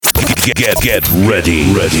Get ready.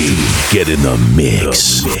 Get in the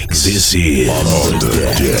mix. This is On the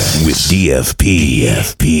Deck with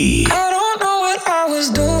DFP. I don't know what I was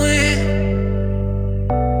doing.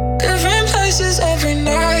 Different places every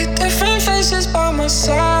night, different faces by my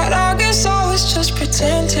side. I guess I was just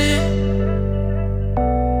pretending.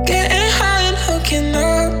 Getting high and hooking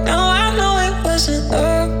up. Now I know it wasn't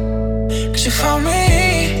love. 'Cause you found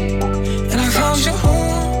me, and I found you.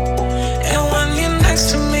 And when you're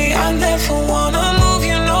next to me, I never wanna move.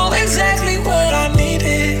 You know exactly what I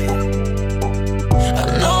needed. I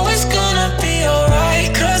know it's gonna be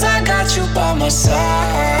alright, 'cause I got you by my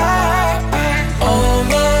side. All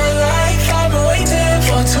my life I've been waiting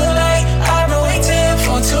for tonight. I've been waiting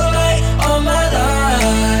for tonight. All my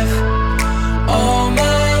life. All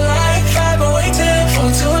my life I've been waiting for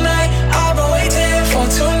tonight. I've been waiting for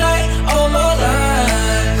tonight. All my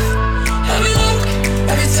life. Every look,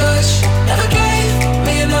 every touch, never gave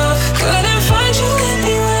me enough. Couldn't find you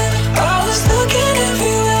anywhere. I was looking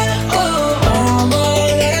everywhere. Oh, all my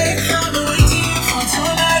life I've been waiting for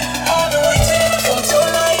tonight. I've been waiting for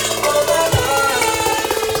tonight. All my life.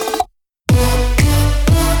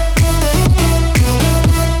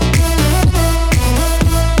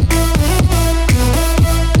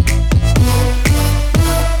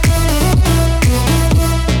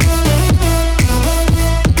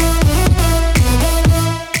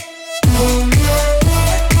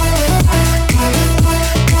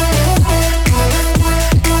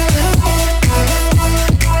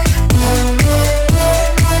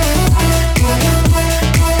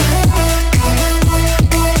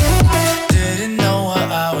 Didn't know what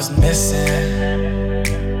I was missing,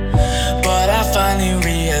 but I finally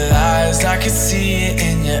realized I could see it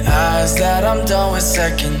in your eyes that I'm done with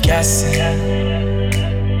second guessing.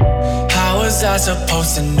 How was I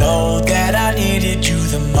supposed to know that I needed you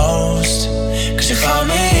the most? 'Cause you found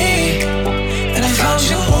me, and I found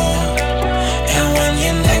you. And when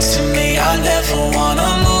you're next to me, I never wanna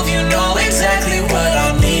move. You know exactly what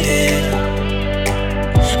I needed.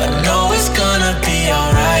 I know it's gonna be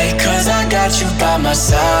alright, 'cause I got you by my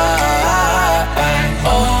side.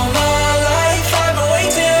 All my life I've been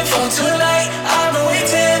waiting for tonight. I've been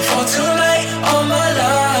waiting for tonight. All my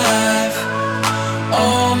life.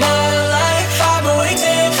 All my life I've been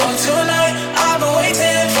waiting for tonight. I've been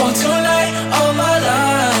waiting for tonight. All my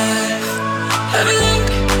life. Every look,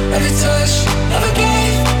 every touch, never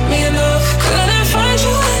gave me enough. Couldn't find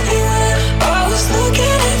you anywhere. I was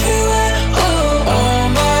looking everywhere. Oh, all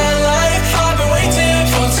my life I've been waiting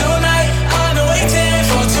for tonight. I've been waiting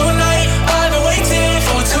for tonight. I've been waiting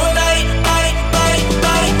for tonight. Night, night,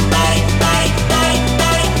 night, night, night, night,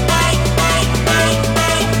 night, night, night,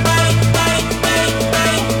 night,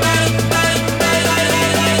 night, night, night,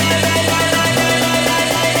 night,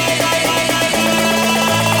 night, night,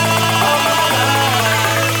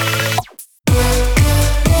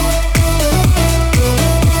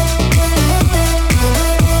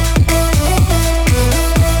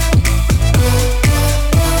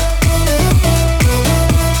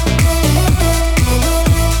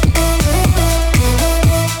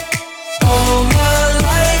 all my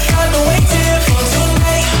life I've been waiting for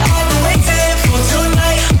tonight. I've been waiting for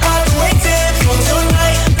tonight. I've been waiting for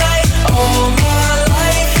tonight. Night. All my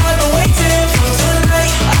life I've been waiting for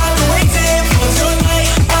tonight. I've been waiting for tonight.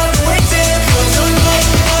 I've been waiting for tonight.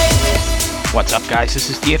 Night. What's up, guys? This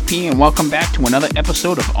is DFP, and welcome back to another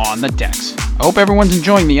episode of On the Decks. I hope everyone's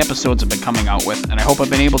enjoying the episodes I've been coming out with, and I hope I've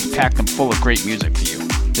been able to pack them full of great music for you.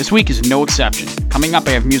 This week is no exception. Coming up,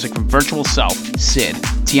 I have music from Virtual Self, Sid,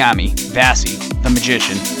 Tiami, Vassie, The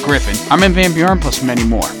Magician, Griffin, Armin van Buuren, plus many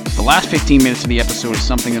more. The last 15 minutes of the episode is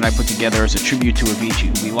something that I put together as a tribute to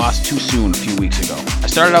Avicii, who we lost too soon a few weeks ago. I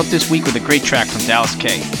started out this week with a great track from Dallas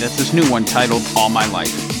K. That's this new one titled All My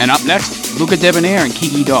Life. And up next, Luca Debonair and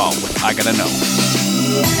Kiki Doll with I Gotta Know.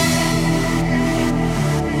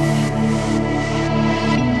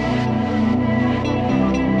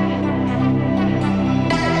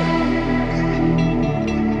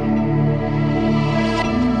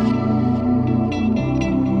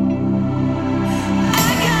 I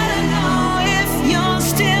gotta know if you're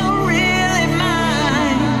still really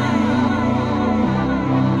mine.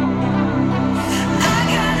 I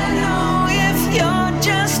gotta know if you're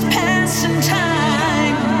just passing time.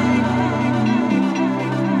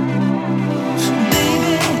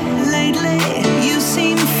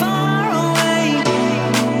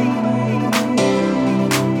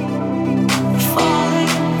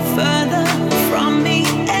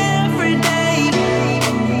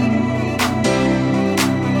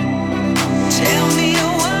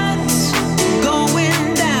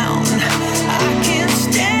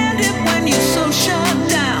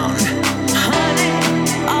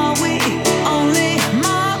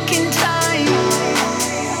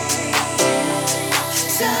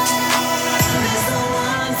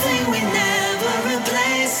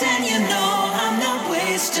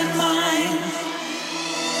 With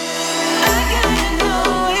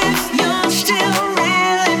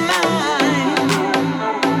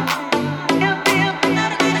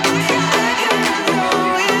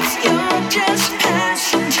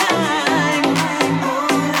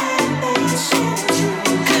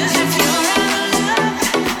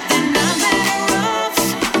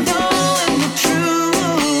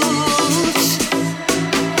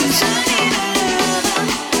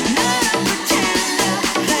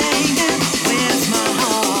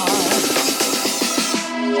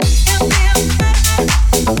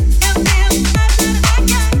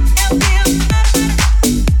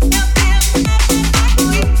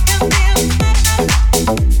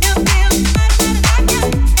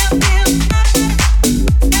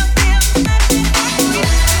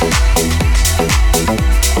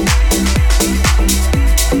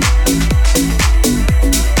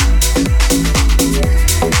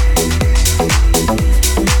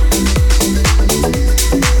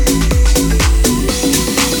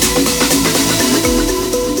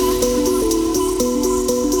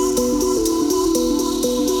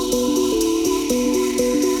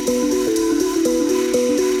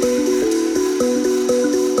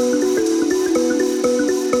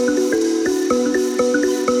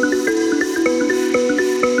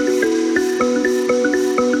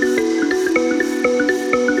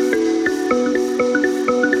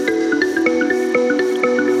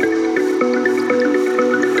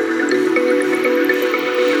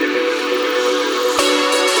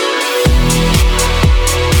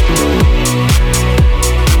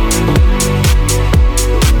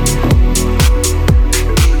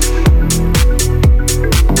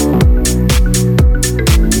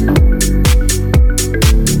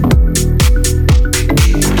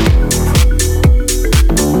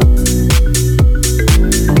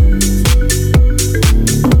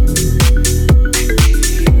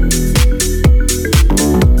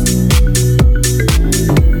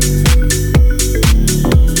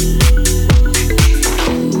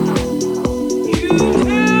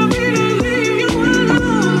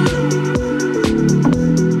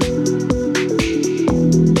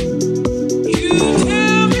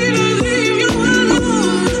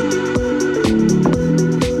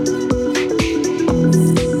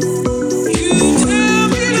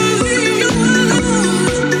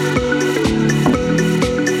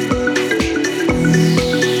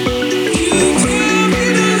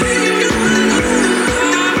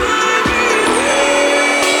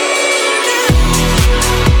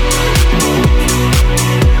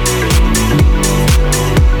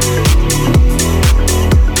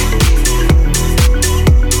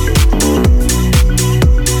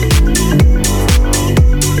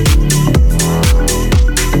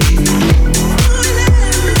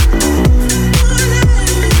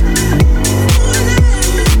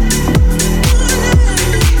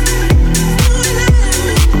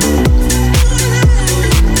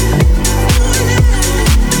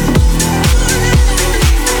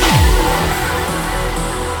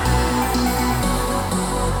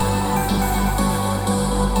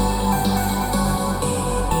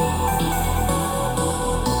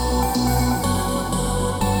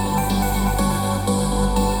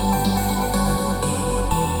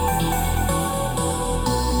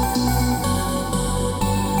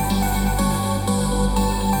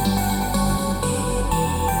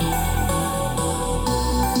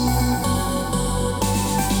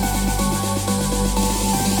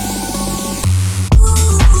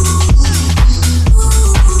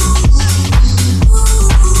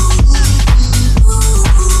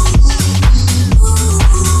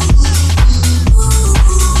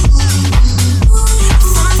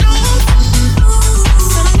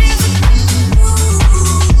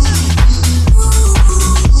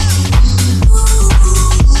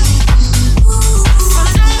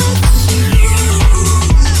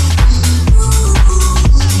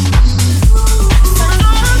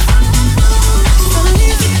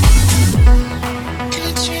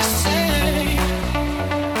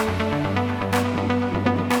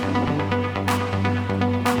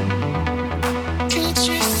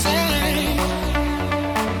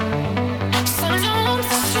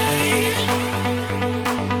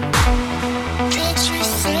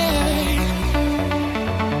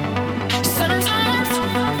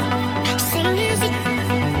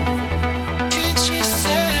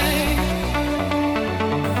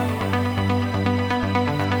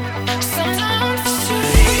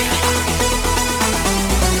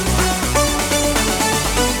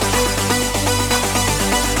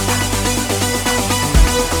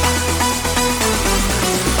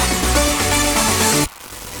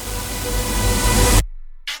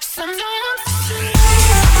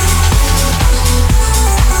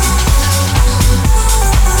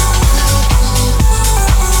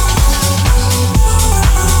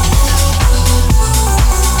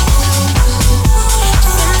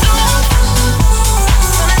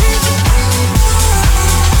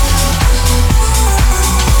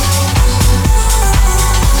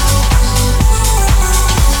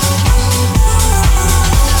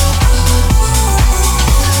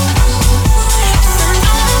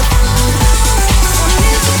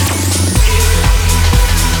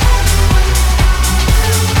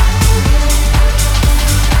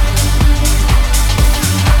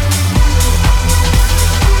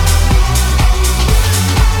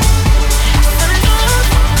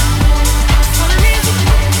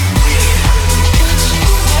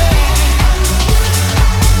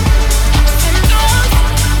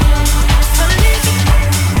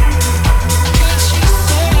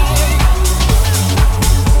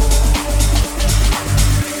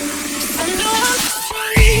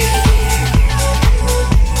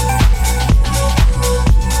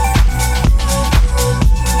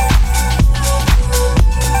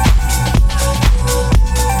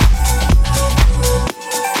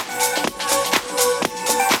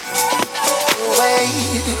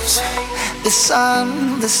waves, the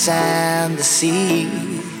sun, the sand, the sea.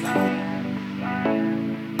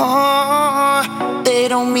 Oh, they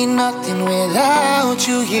don't mean nothing without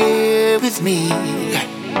you here with me.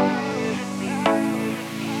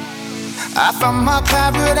 I found my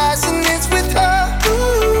paradise and it's with her.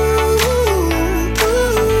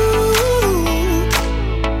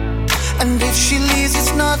 And if she leaves,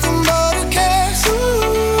 it's nothing but a curse.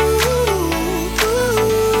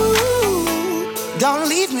 Don't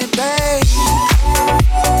leave me, babe.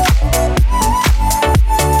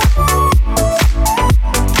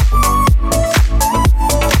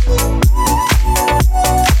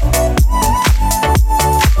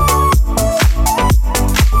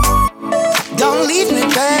 Don't leave me,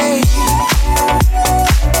 babe.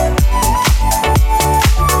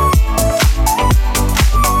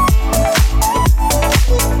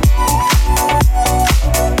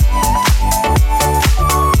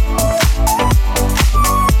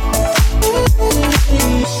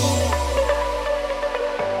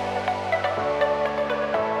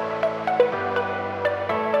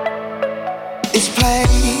 This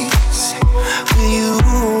place with you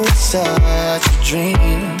is such a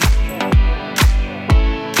dream.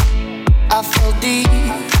 I felt deep,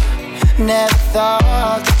 never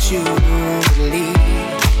thought that you would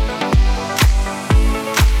leave.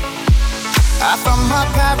 I found my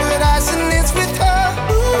paradise and it's with her.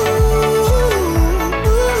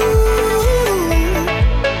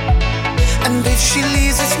 And if she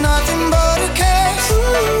leaves, it's nothing but a curse.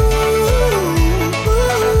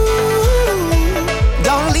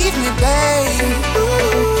 Don't leave me, babe.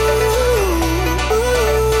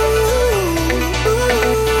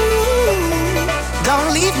 Don't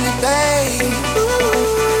leave me, babe.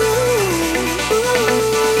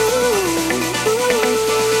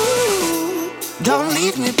 Don't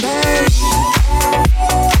leave me, babe.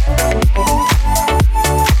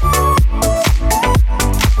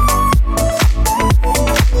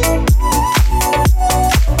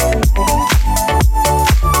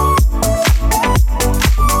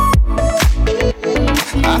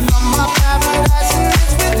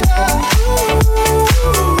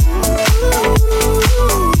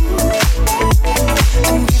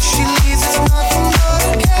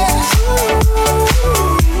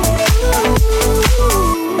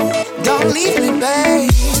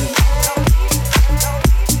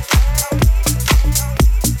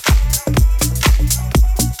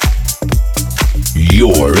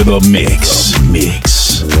 You're in the mix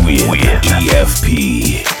with DFP.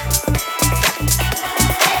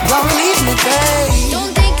 Don't leave me, babe.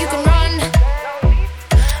 Don't think you can run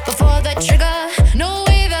before the trigger. No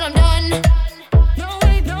way that I'm done. No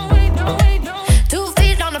way, no way, no way, no. 2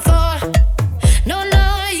 feet on the floor. No, no,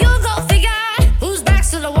 you go figure. Who's back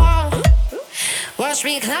to the wall? Watch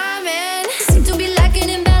me climbing. Seem to be lacking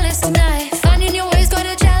in balance tonight. Finding your ways, got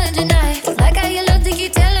a challenge tonight. Like how you love to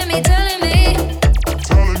keep telling me.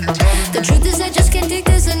 The truth is I just can't take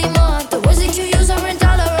this anymore. The words that you use are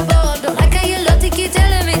intolerable. Don't like how you love to keep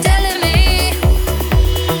telling me.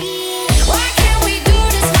 Why can't we do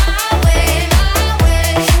this my way, my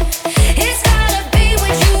way? It's gotta be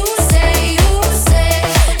what you say, you say.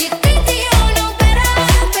 You think that you know better,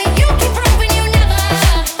 but you keep proving you never.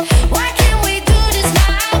 Why can't we do this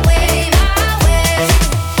my way, my way?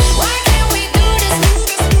 Why can't we do this?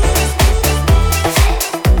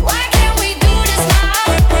 Why can't we do this my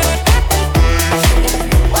way?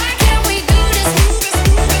 Why can't we do this?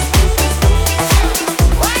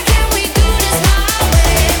 Why can't we do this my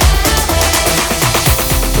way, my way?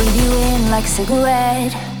 Breathe you in like a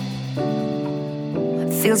cigarette.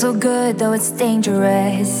 Feels so good though it's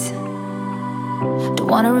dangerous. Don't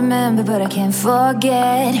wanna remember but I can't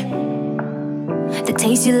forget the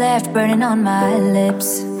taste you left burning on my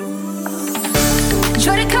lips.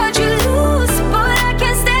 Try to cut you loose, but I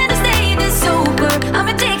can't stand to stay this sober. I'm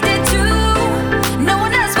addicted to no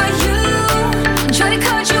one else but you. Try to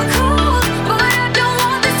cut you cold, but I don't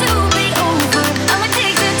want this to be over. I'm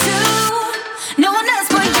addicted to no one else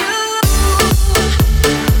but you.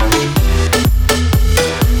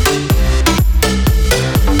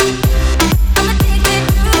 I'm addicted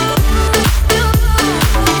to you.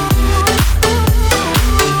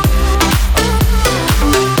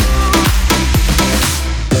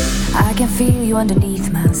 I can feel you underneath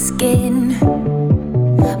my skin,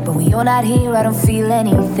 but when you're not here, I don't feel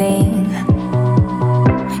anything.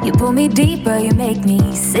 You pull me deeper, you make me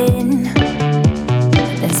sin,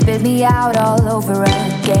 then spit me out all over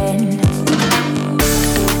again.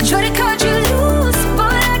 Try to cut you loose,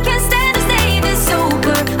 but I can't stand to stay this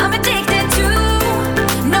sober. I'm addicted to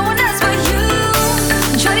no one else but you.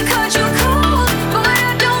 Try to cut you cold, but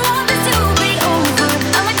I don't want this to be over.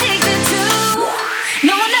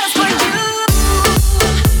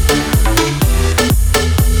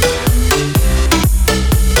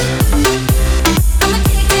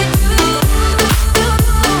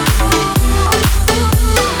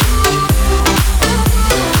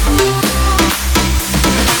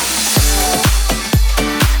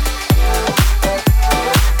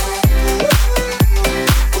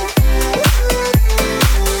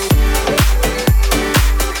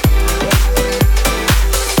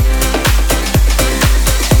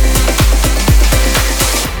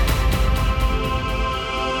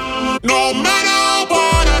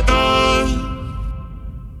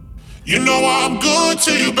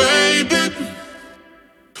 to you, baby.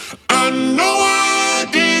 I know I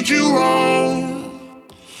did you wrong,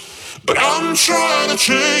 but I'm trying to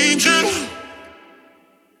change it.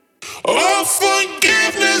 Oh,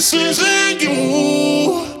 forgiveness is in you.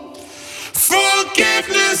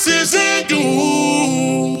 Forgiveness is in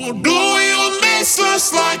you. Do you miss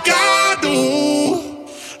us like I do?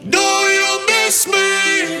 Do you miss me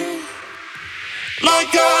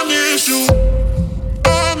like I miss you?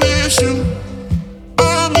 I miss you.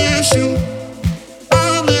 I miss you.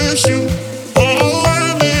 I miss you. Oh,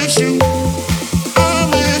 I miss you. I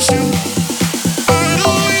miss you. I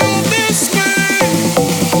know you miss me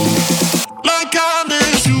like I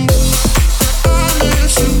miss you. I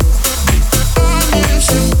miss you. I miss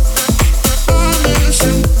you. I miss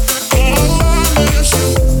you. Oh, I miss you.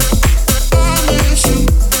 I miss you.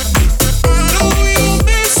 I know you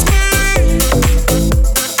miss me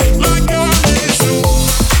like I miss you.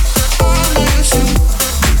 I miss you.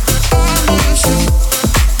 I miss you.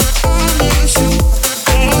 I miss you.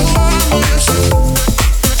 Oh, I miss you.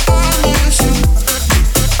 I miss you.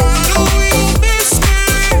 I know you miss me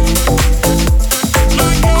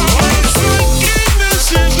like I miss you. Forgiveness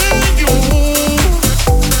is in you.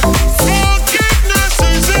 Forgiveness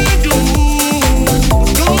is in you.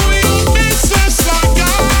 Do you miss us like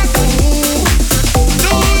I do?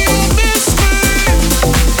 Do you miss me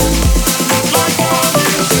like I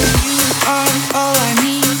miss you? Are all I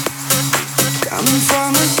need. Coming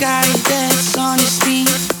from a guy that's on his feet.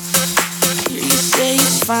 I hear you say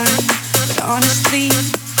it's fine, but honestly,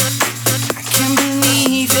 I can't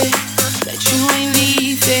believe it that you ain't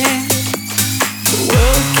leaving. The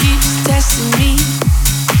world keeps testing me.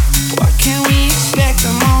 What can we expect?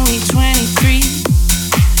 I'm only 23.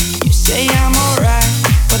 You say I'm alright,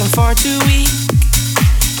 but I'm far too weak.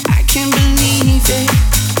 I can't believe it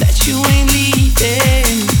that you ain't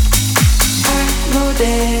leaving. I know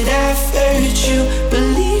that I've hurt you.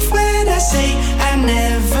 Believe when I say I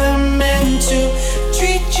never meant to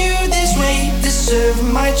treat you this way. Deserve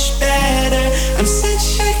much better. I'm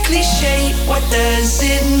such a cliche. What does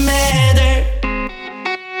it matter?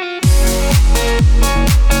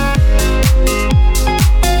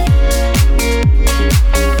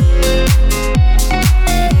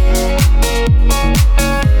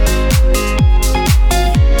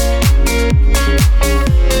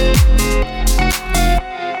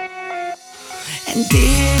 And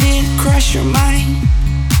did it cross your mind?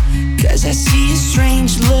 'Cause I see a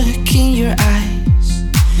strange look in your eyes,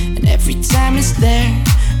 and every time it's there,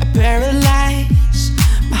 I paralyze.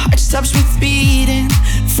 My heart stops with beating,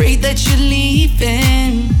 afraid that you're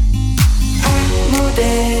leaving. I know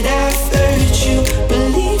that I've hurt you.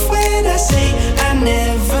 Believe when I say I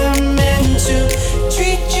never meant to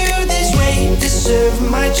treat you this way. Deserve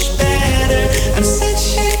much better. I'm such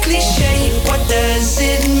a cliche. What does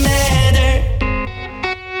it matter?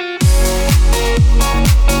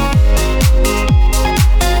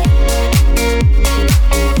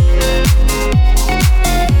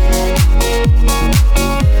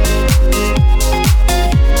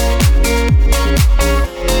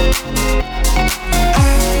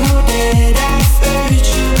 I know that I've hurt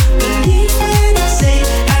you. Believe when I say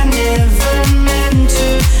I never meant to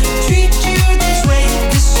treat you this way.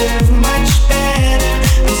 Deserve much better.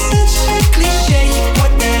 I'm such a cliche.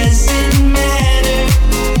 What does it matter?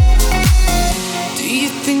 Do you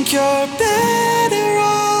think you're better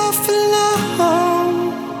off alone?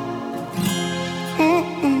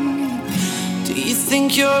 Do you think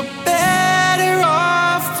you're better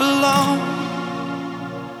off alone?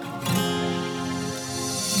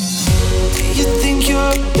 Do you think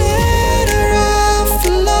you're better off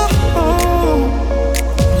alone?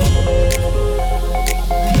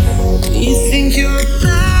 Do you think you're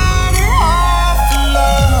better off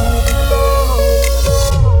alone?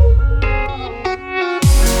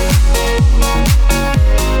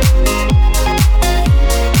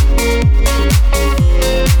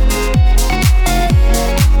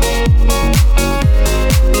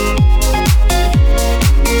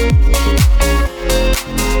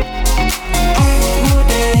 I know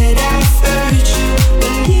that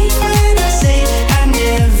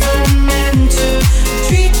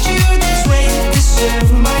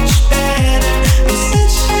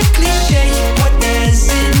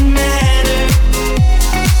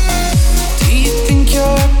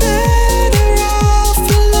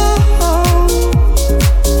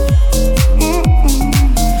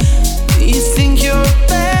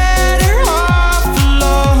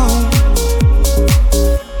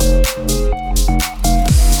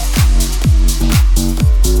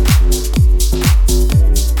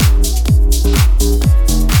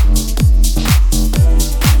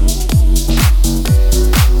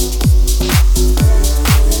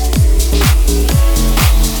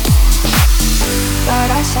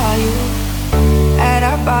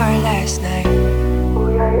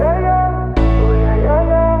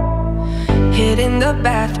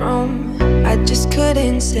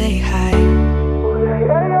couldn't say hi.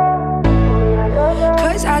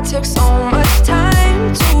 'Cause I took so much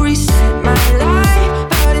time to reset my life,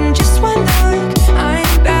 but in just one look,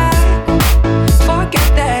 I'm back. Forget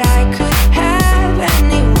that I could have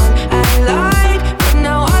anyone I lied, but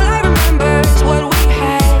now all I remember is what we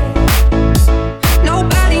had.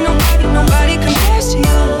 Nobody, nobody, nobody compares to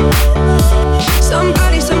you.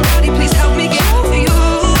 Somebody, somebody, please help me get over you.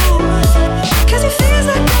 'Cause it feels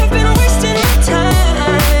like I've been wasting my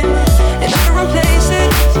time in all the wrong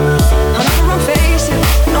places, on all the wrong faces.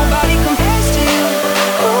 Nobody compares to you.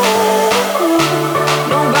 Ooh,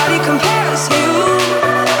 nobody compares to you.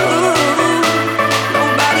 Ooh,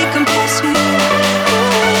 nobody compares to you.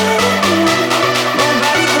 Ooh,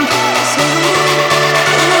 nobody compares to you.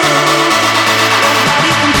 Ooh,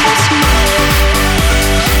 nobody compares to you.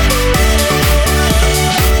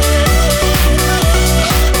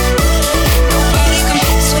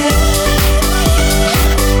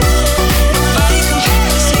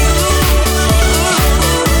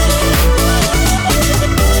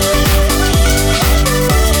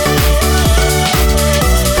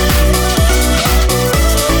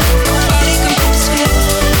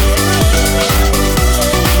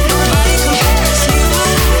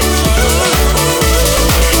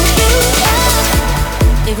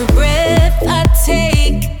 Every breath I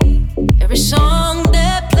take, every song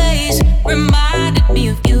that plays reminded me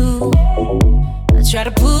of you. I try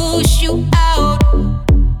to push you out,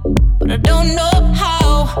 but I don't know how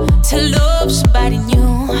to love somebody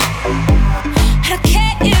new. I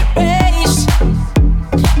can't erase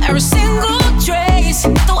every single trace,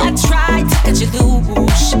 though I tried to cut you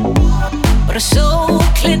loose. But I'm so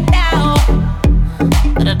clear now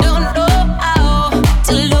that I don't know how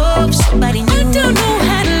to love somebody new. I don't know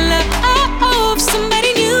how to love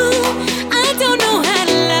somebody new. I don't know how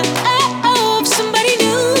to love somebody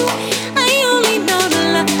new. I only know the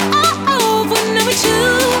love when I'm with you.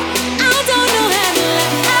 I don't know how to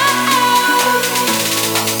love.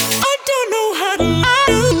 I don't know how to love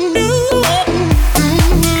somebody new.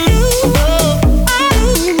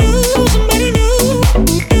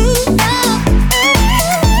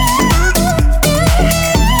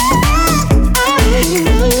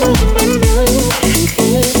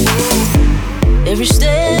 Every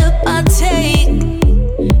step I take,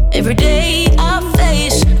 every day I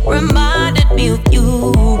face reminded me of you.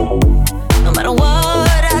 No matter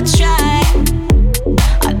what I try,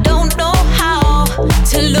 I don't know how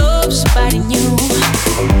to love somebody new.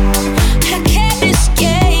 I can't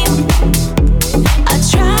escape, I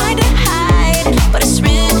try to hide, but it's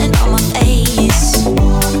written on my face.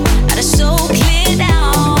 And it's so clear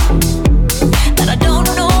now that I don't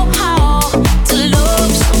know how to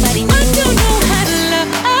love somebody new. I don't know how to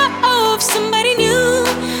love somebody new.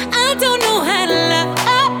 I don't know how to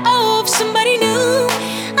love somebody new.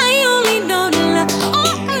 I only know the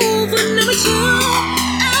love when I'm with you.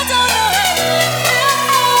 I don't know how to love.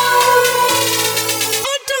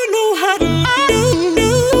 I don't know how to love somebody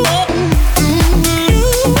new.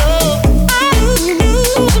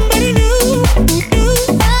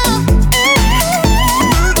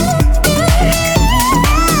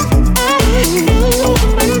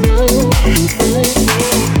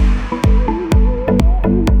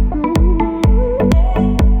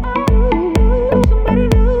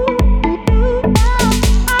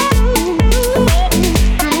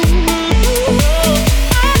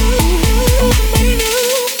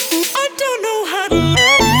 I don't know how to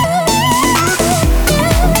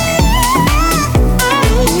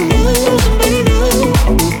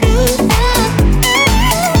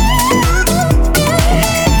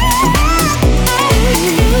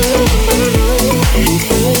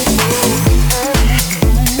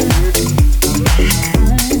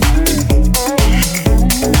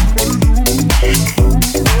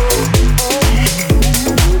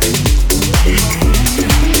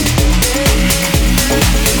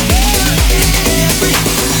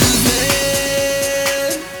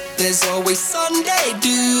There's always Sunday,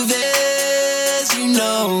 do this, you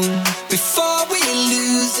know, before we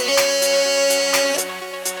lose it.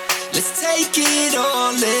 Let's take it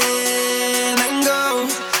all in and go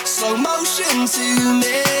slow motion to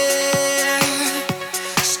me.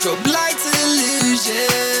 Strobe lights illusions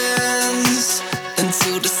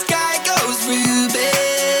until the sky goes ruby.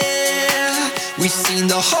 We've seen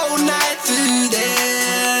the whole night through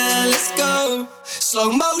there. Let's go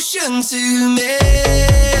slow motion to me.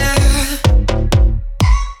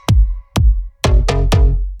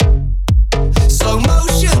 Slow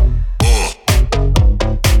motion.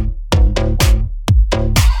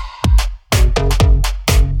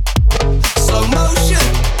 Slow motion.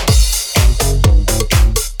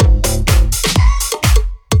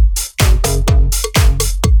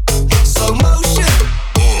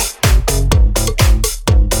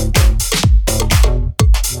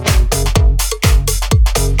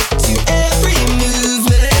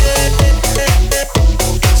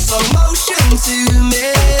 to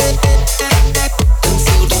me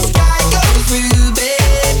until the sky goes ruby.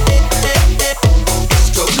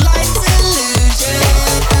 Strobe lights illusion.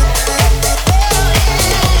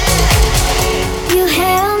 You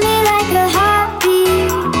held me like a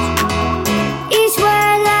heartbeat, each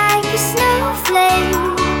word like a snowflake.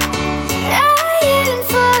 I yearn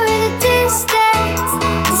for the distance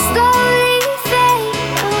to slowly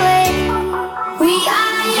fade away. We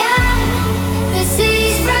are young, the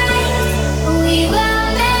sea's bright. We were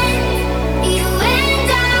meant, you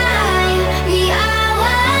and I. We are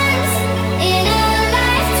once in a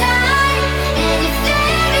lifetime. And if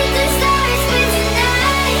everything starts with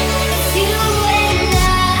tonight, it's you and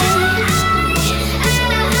it's you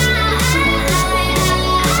and I.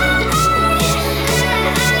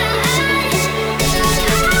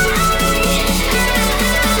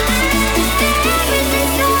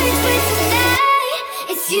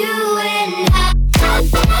 It's you and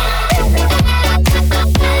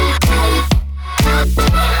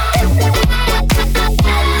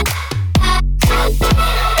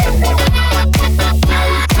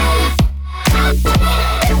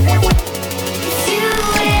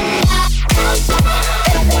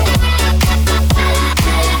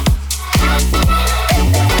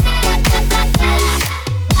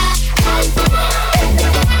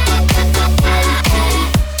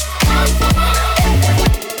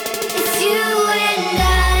It's you and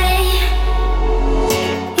I.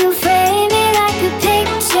 You frame me like a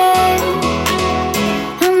picture,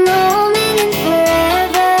 a moment in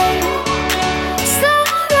forever. Slow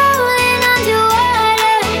rolling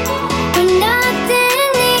underwater, but nothing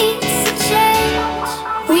needs to change.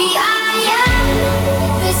 We are young,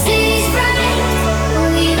 the sea's bright.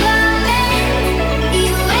 We were meant,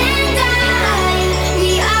 you and I. We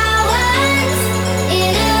are once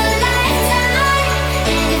in a lifetime.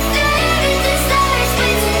 And if everything starts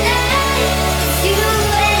with tonight, it's you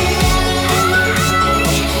and it's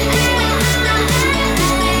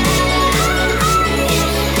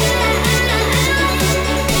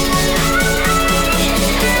you and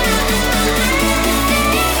it's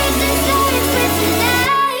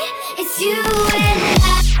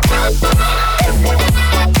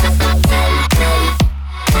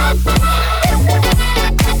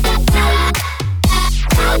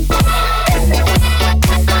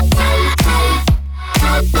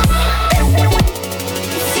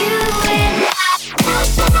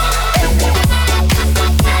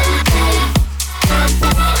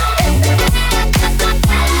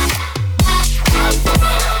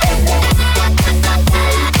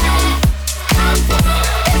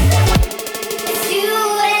you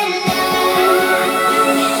and it's you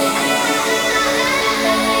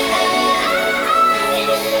and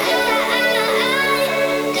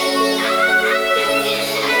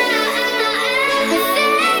if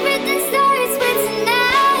everything starts with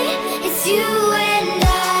tonight, it's you and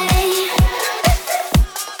I.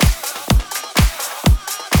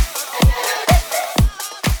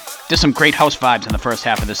 Just some great house vibes in the first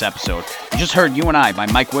half of this episode. You just heard You and I by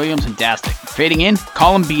Mike Williams and Dastic. Fading in,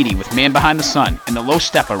 Colin Beatty with Man Behind the Sun and the Low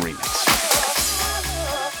Stepper remix.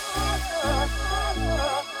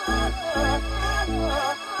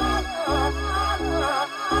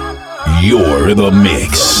 You're in the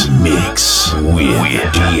mix with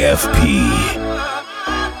DFP.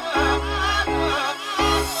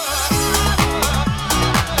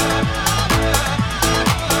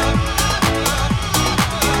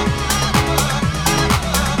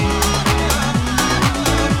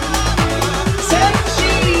 Said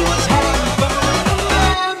she was having fun with a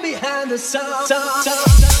man behind the sun.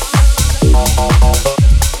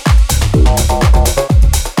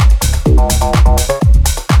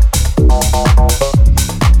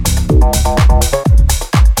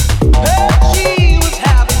 She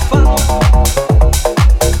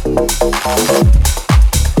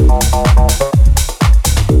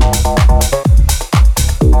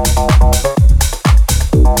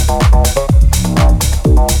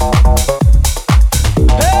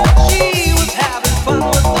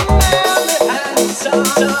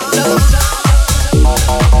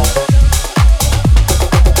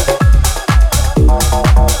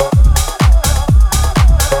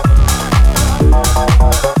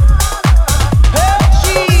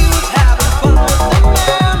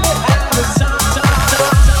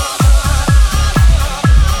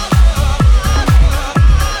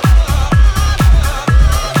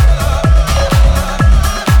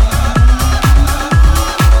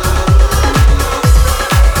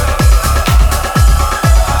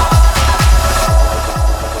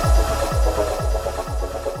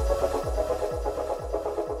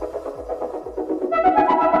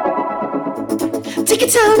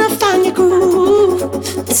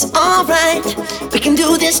right. We can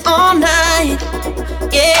do this all night.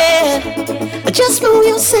 Yeah. Just move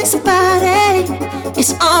your sexy body.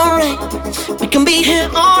 It's alright. We can be here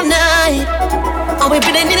all night. All we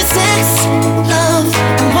really need is sex, love,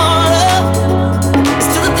 and water. It's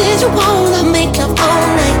still the things you wanna make love all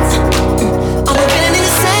night. All we really need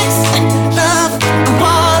is sex, love, and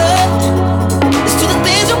water. It's still the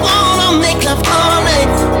things you wanna make love all night.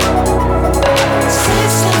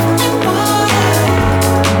 Sex, love, and water.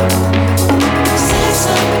 Sex,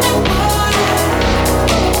 love, and water.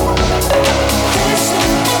 Sex,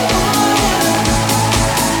 love, and water.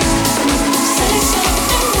 Sex, love,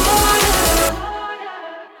 and water.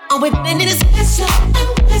 All we really need is sex, love,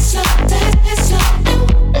 sex, love, sex, love,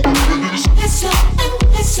 sex, love, sex,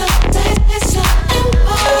 love, sex, love, sex, love,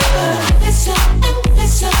 sex,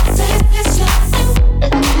 love, sex,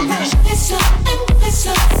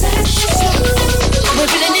 love, sex, love. All we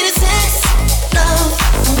really need is sex, love,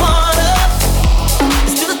 and water.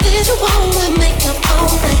 Let's do the things you wanna make up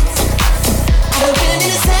all night. All we really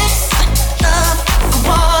need is sex, love, and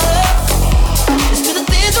water. Let's do the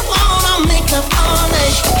things you wanna make up all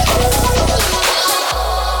night.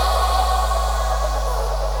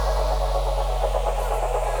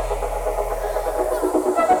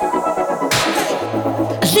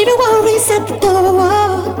 Leave your worries at the door.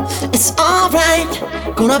 It's alright.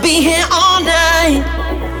 Gonna be here all night.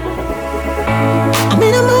 I'm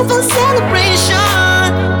in a mood for celebration.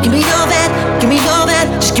 Give me all that. Give me all that.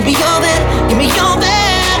 Just give me all that. Give me all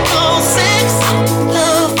that. Oh, sex,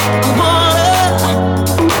 love, and water.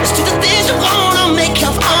 Let's do the things you wanna make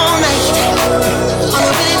love all night. All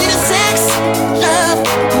I really need is sex, love,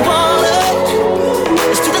 and water.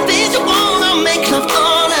 Let's do the things you wanna make love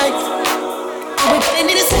all night. All we really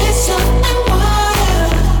need is sex, love, and water.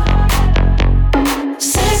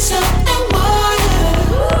 Sex, love, and water.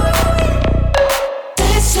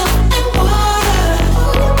 Sex, love, and water.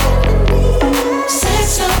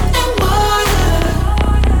 Sex, love, and water.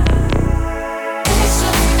 Sex,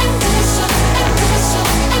 love, and sex, love, and sex,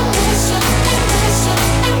 love, and sex, love, and sex,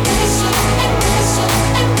 love, and sex, love, and sex, love,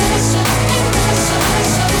 and sex, love, and sex,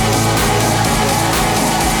 love.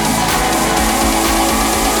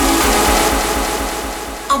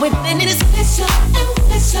 All we really need is sex, love,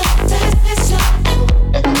 and sex, love, sex, love,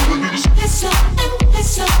 and sex, love, and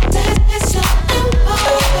sex, love, sex, love, and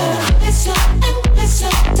water. Sex, love, and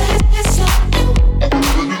sex, love, sex, love, and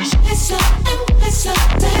sex, love, and sex, love,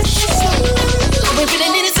 sex, love. All we really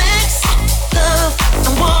need is sex, love,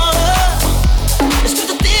 and water. Let's do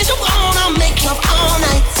the things you wanna make love all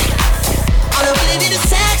night. All I really need is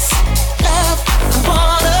sex, love, and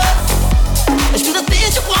water. Let's do the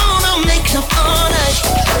things you wanna make love all night.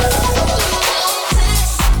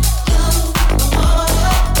 Sex, love, and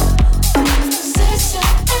water. Sex,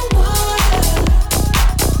 love, and water.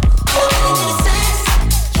 All I really need is sex,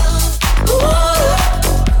 love, and water.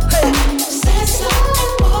 Hey. Sex, love,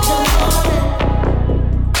 and water.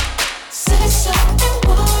 Sex, love, and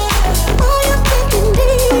water. All you thinking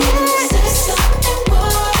need. Sex, love, and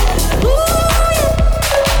water. Ooh, yeah.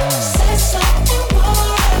 Sex, love, and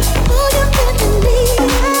water. All you thinking need.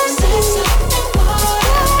 Sex, love, and water.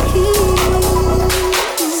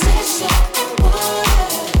 Sex, love, and water.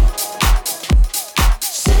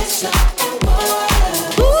 Sex, love, and water.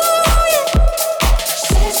 Ooh, yeah.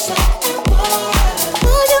 Sex, love, and water.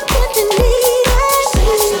 All you thinking need.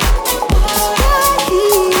 Sex, love, and water.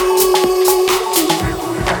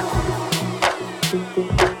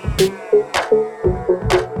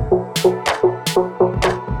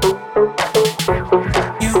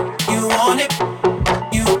 You want it,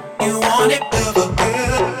 you want it, you want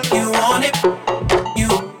it,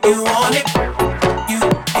 you want it, you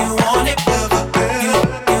want it,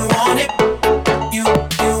 you want it.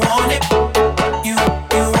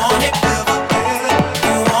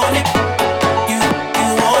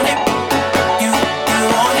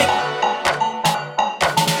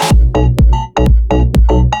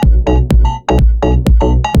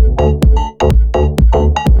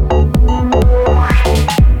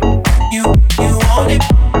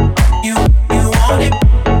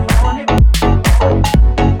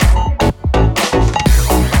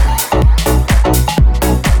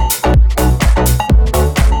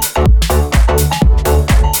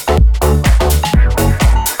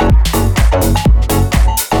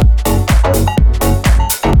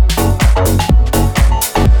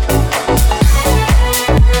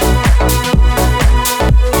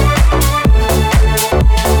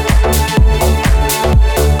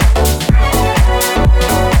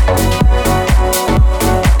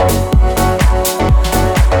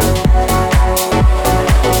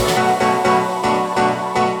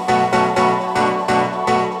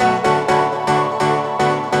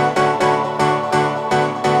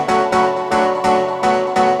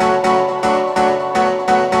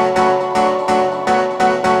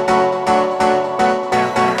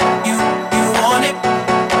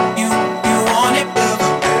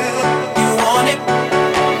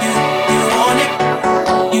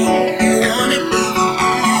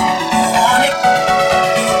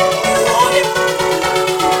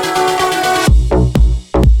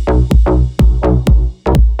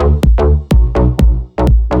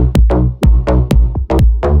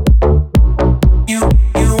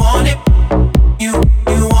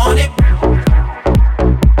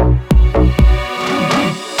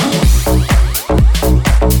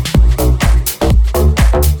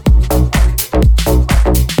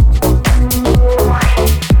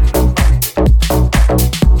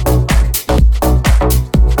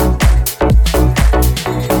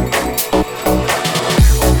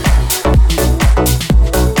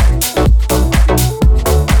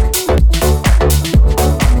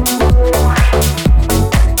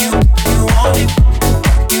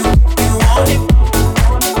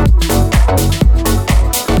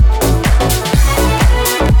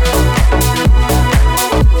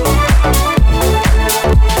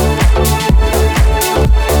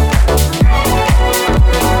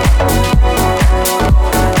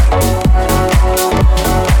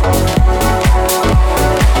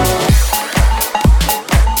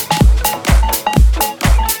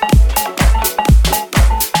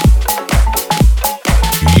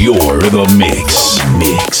 the mix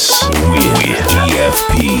with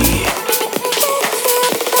DFP.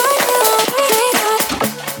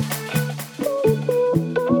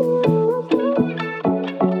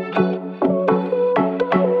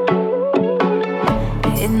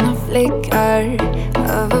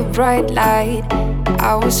 Of a bright light,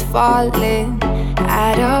 I was falling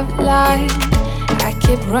out of line. I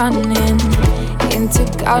kept running into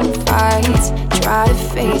gunfights, try to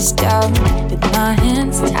face down with my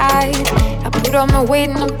hands tied. I put on my weight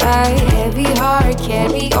and I buy heavy heart,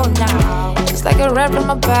 carry on now. Just like a rat from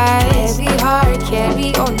my back, heavy heart,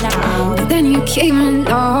 carry on now. But then you came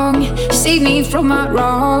along, saved me from my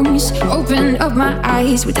wrongs, opened up my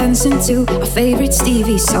eyes, we're dancing to our favorite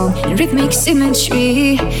Stevie song. In rhythmic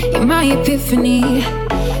symmetry, you're my epiphany.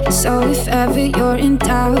 So if ever you're in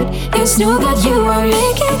doubt, just know that you are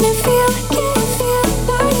making me feel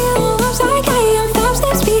like you love's like I am 5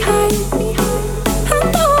 steps behind. I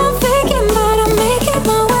know I'm faking, but I'm making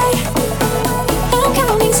my way. I'm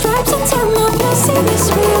counting stripes until my blessing is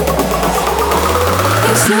real.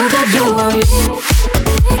 Just know that you are making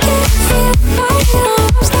me feel like you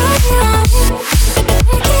love's like I am.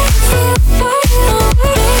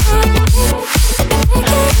 Making me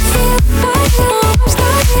feel like you love's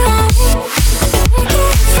like I am.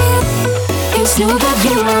 Just know that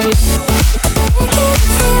you are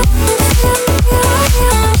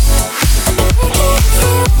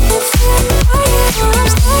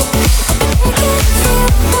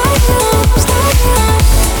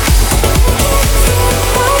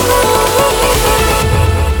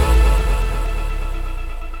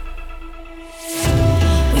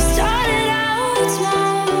we started out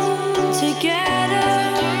small together.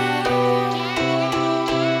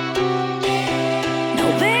 No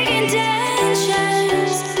big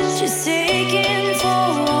intentions, just seeking for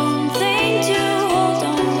one thing to hold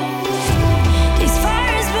on. These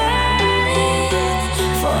fires burning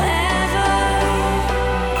forever.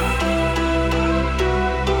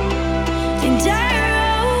 The entire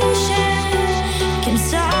ocean can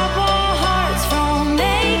stop our hearts from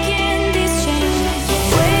making these changes.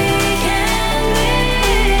 We can build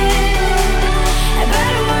a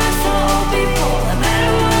better world for all people, a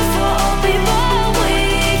better world for all people. We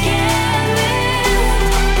can build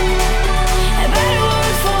a better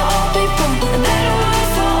world for all people, a better world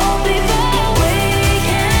for all people. We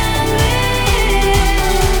can build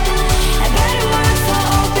a better world for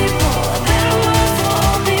all people, a better world for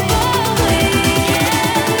all people. We can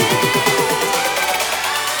build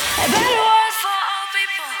a better world for all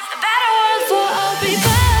people, a better world for all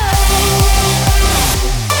people.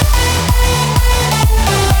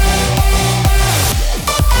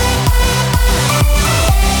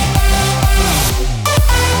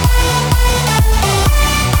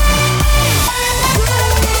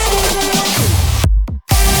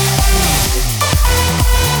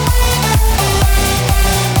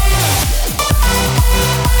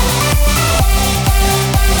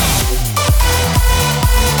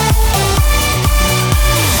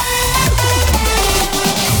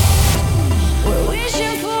 We're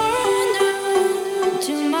wishing for a new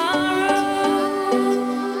tomorrow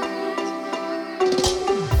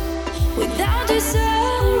without the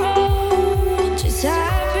sorrow, just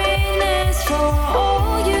happiness for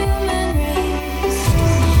all human race.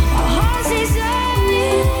 Our hearts desire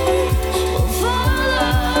will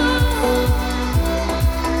follow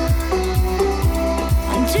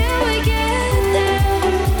until we get there.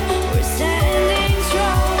 We're standing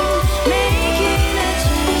strong, making a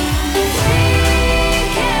change. We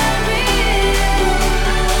can build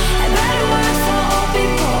a better world for all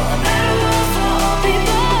people, a better world for all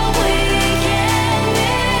people. We can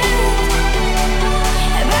build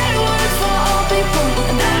a better world for all people,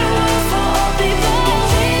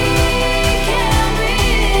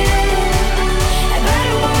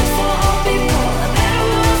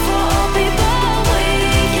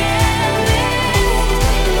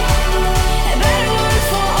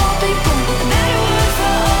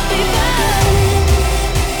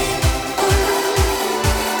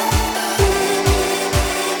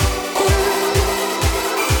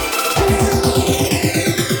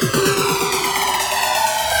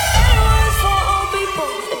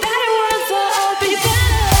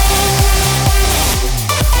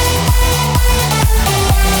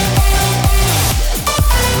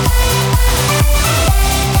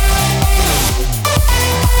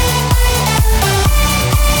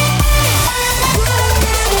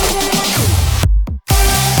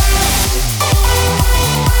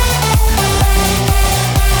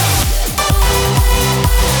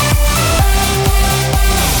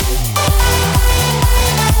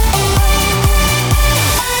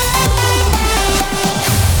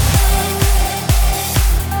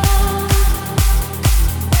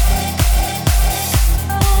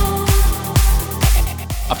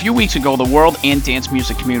 A few weeks ago, the world and dance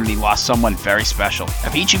music community lost someone very special.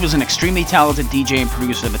 Avicii was an extremely talented DJ and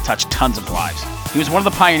producer that touched tons of lives. He was one of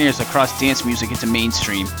the pioneers that crossed dance music into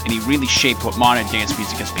mainstream, and he really shaped what modern dance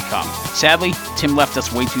music has become. Sadly, Tim left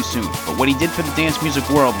us way too soon, but what he did for the dance music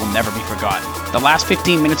world will never be forgotten. The last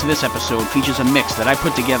 15 minutes of this episode features a mix that I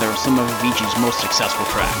put together of some of Avicii's most successful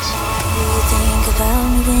tracks. You think about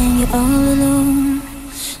me when you're all alone.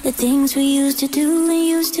 The things we used to do and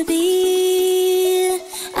used to be.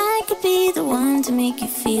 I could be the one to make you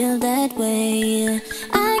feel that way.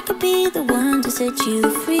 I could be the one to set you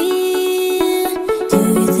free. Do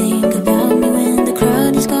you think about me when the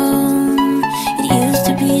crowd is gone? It used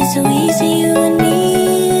to be so easy, you and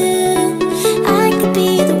me. I could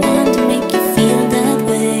be the one to make you feel that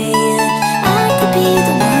way. I could be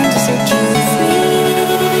the one to set you free.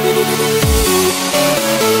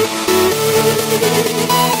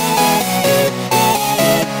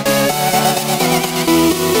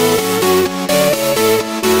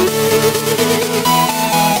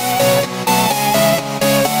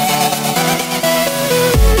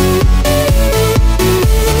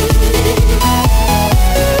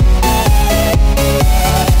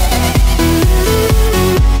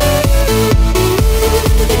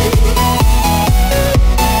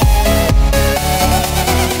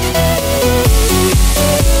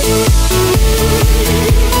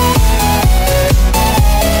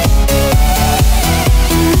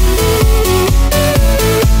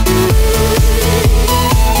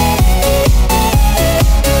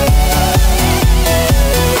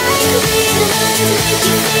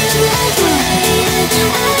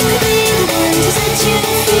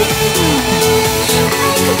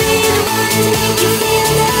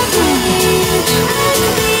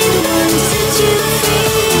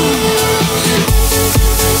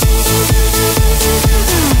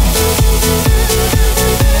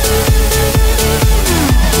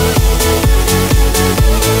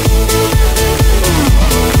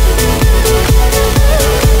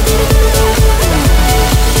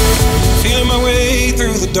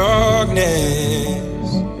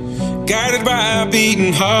 Guided by a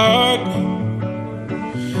beating heart,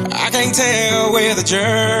 I can't tell where the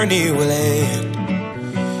journey will end,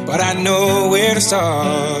 but I know where to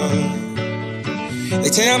start. They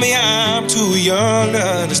tell me I'm too young to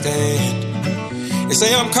understand. They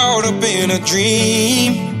say I'm caught up in a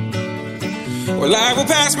dream. Well, life will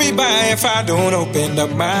pass me by if I don't open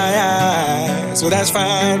up my eyes. So that's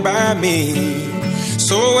fine by me.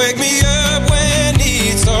 So wake me up when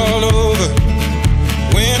it's all over,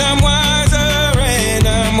 when I'm wiser and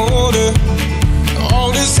I'm older.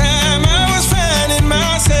 All this time I was finding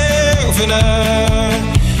myself and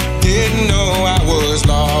I didn't know I was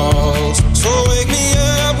lost. So wake me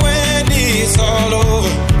up when it's all over,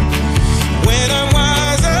 when I'm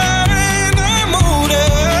wiser and I'm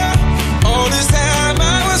older. All this time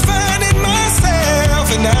I was finding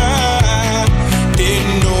myself and I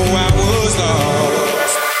didn't know I was lost.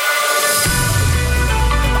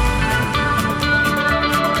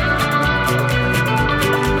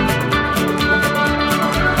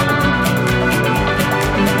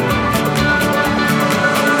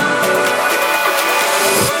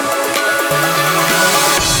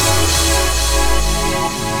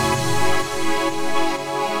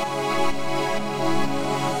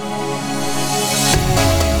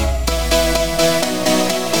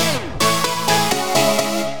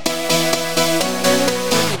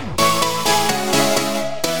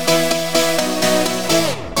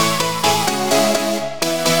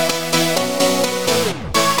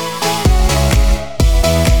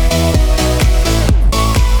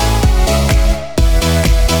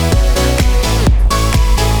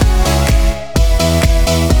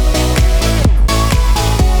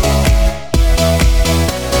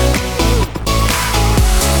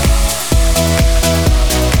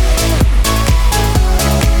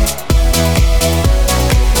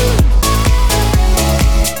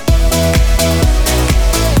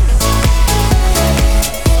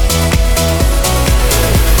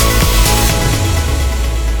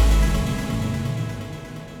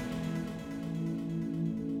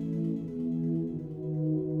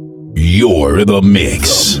 You're in the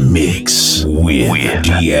mix with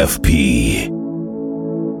DFP.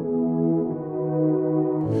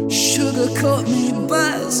 Sugar caught me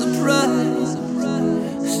by surprise,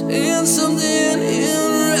 seeing something in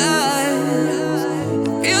her eyes.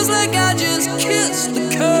 Feels like I just kissed the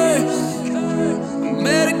curse.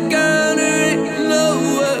 Met a girl there ain't no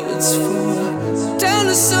words for. Down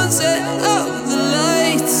the sunset of the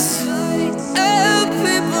lights. And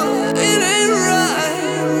people, it ain't right.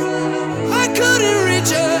 I couldn't reach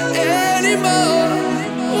her anymore.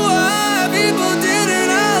 Why people didn't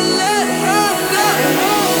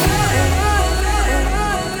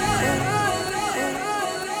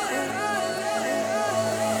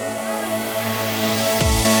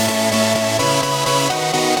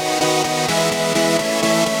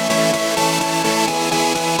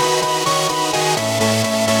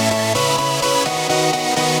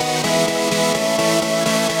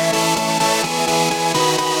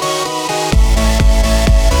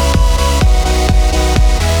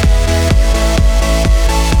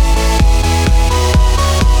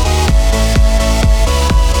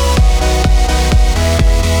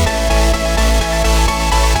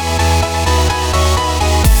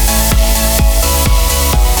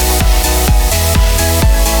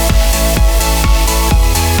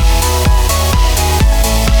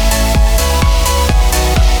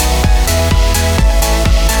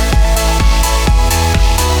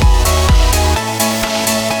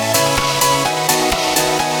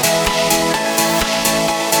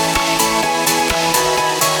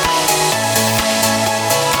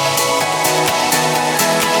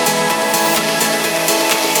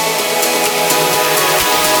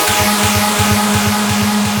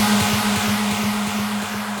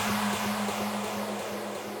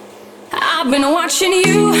I've been watching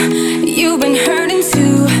you, you've been hurting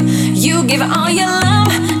too. You give all your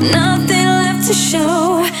love, nothing left to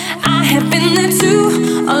show. I have been there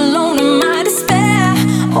too, alone in my despair,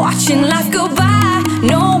 watching life go by,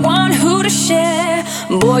 no one who to share.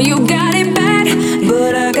 Boy, you got it bad,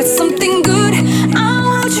 but I got something good. I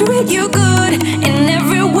will treat you good in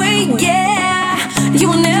every way, yeah. You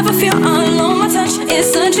will never feel alone, my touch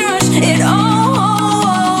is such a rush, it all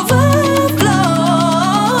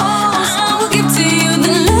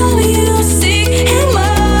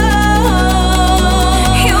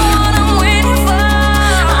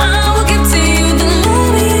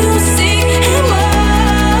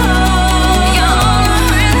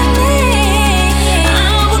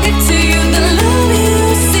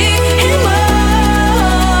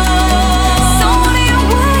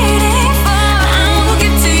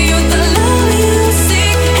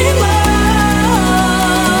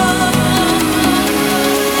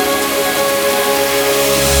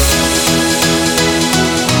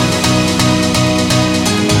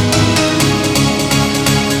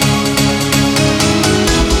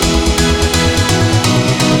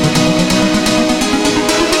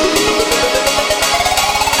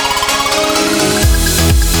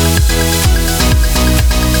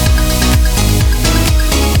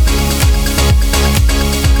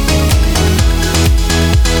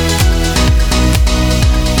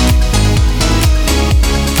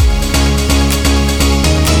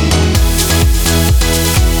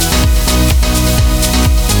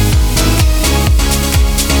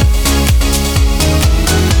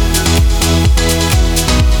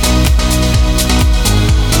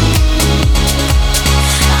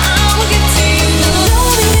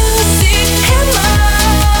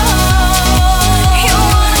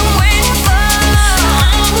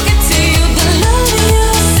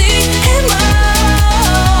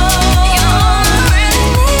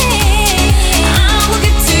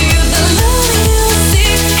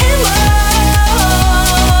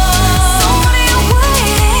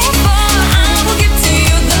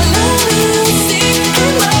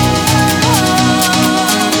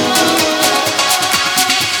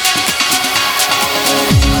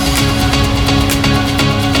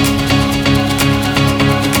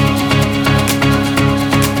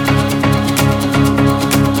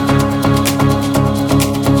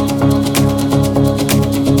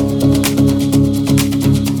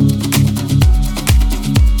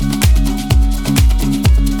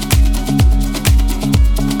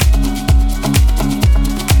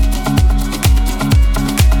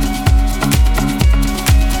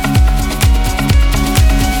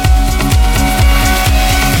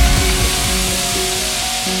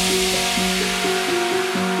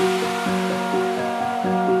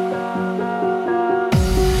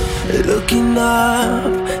Looking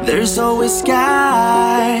up, there's always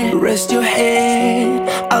sky. Rest your head,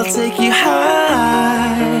 I'll take you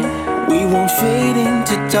high. We won't fade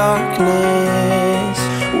into darkness,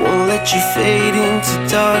 won't let you fade into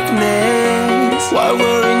darkness. Why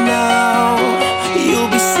worry now? You'll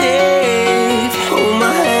be safe. Hold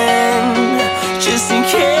my hand, just in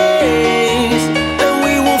case. And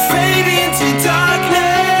we won't fade into darkness,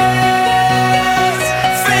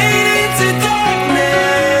 fade into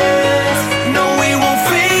darkness. No, we won't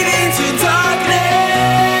fade into darkness,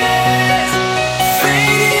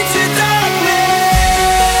 fade into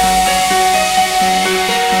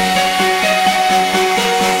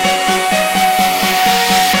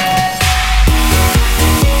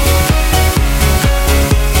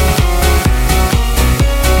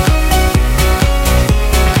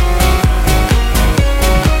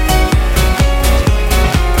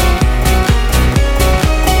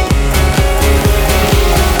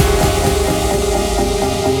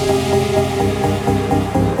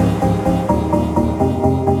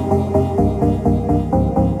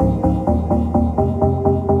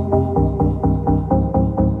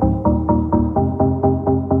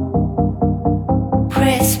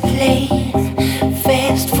Press play,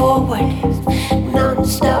 fast forward,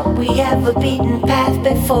 non-stop. We have a beaten path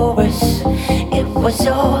before us. It was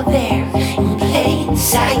all there in plain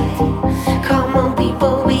sight. Come on,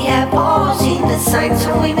 people, we have all seen the signs,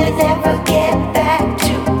 so we may never get back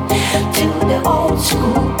to the old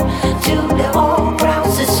school, to the old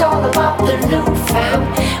grounds. It's all about the new found.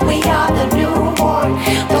 We are the newborn.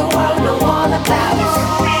 The world know all about us.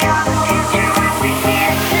 We are the future, and we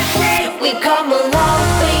here to stay. We come a long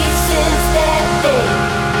way since that day,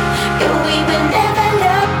 and we will never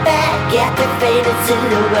look back at the faded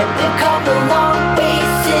silhouette. We come a long way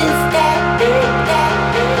since that day,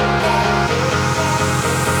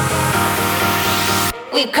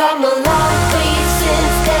 We come a long way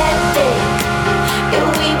since that day, and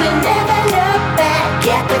we will never look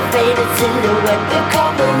faded silhouette. We've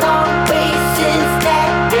come a long way since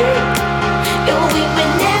that day. And we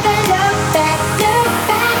will never look back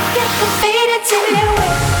at the faded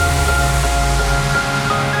silhouette.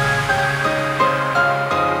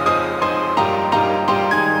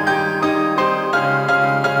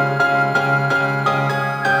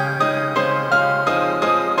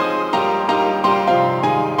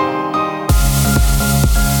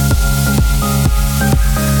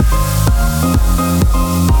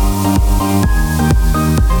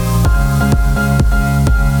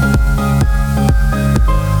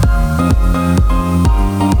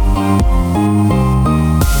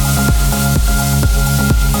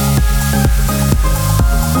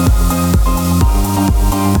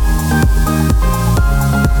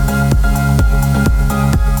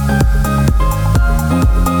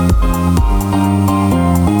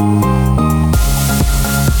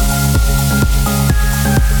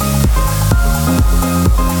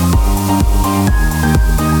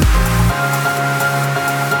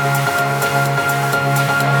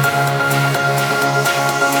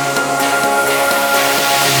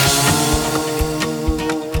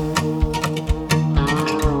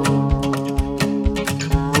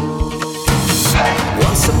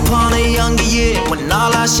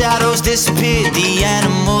 Shadows disappeared, the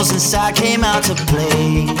animals inside came out to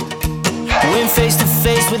play. Went face to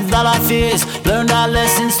face with all our fears, learned our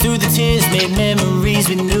lessons through the tears, made memories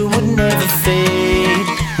we knew would never fade.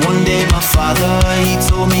 One day my father, he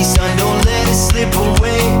told me, son, don't let it slip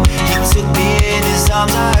away. He took me in his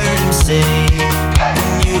arms, I heard him say,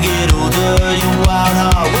 when you get older, your wild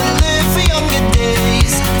heart will live for younger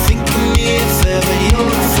days. Think of me if ever you're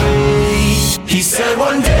afraid. He said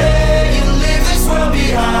one day you'll leave this world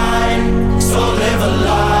behind, so live a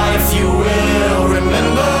life you will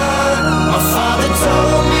remember. My father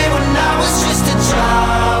told me when I was just a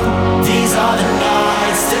child, these are the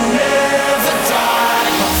nights that never die.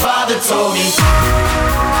 My father told me.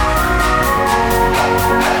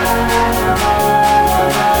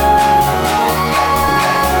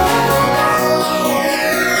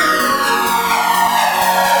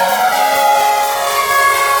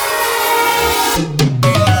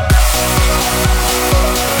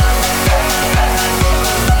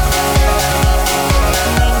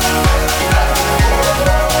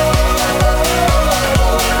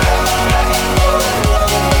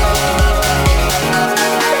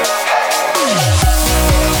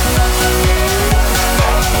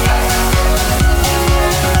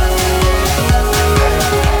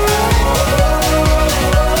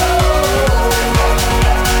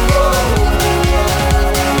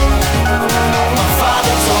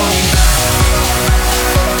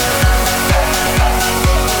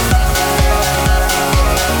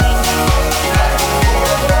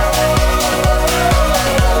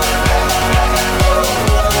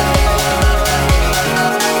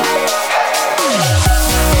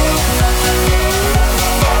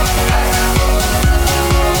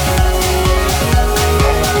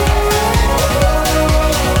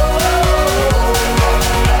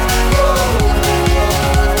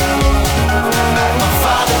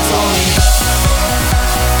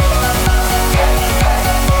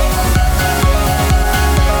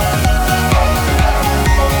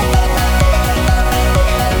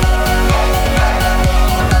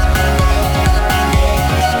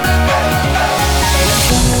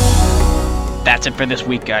 That's it for this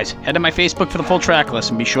week, guys. Head to my Facebook for the full track list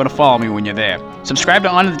and be sure to follow me when you're there. Subscribe to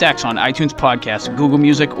On the Decks on iTunes Podcast, Google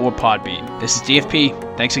Music, or Podbean. This is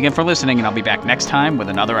DFP. Thanks again for listening, and I'll be back next time with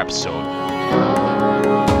another episode.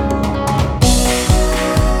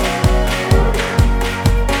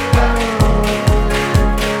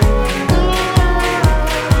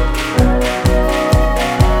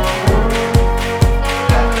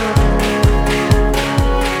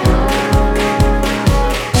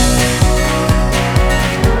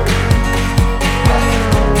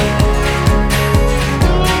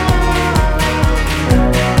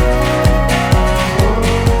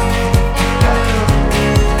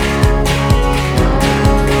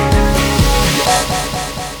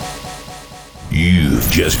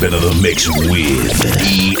 Just been in the mix with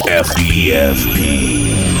DFP.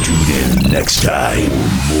 Tune in next time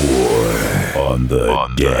for more on the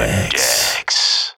decks.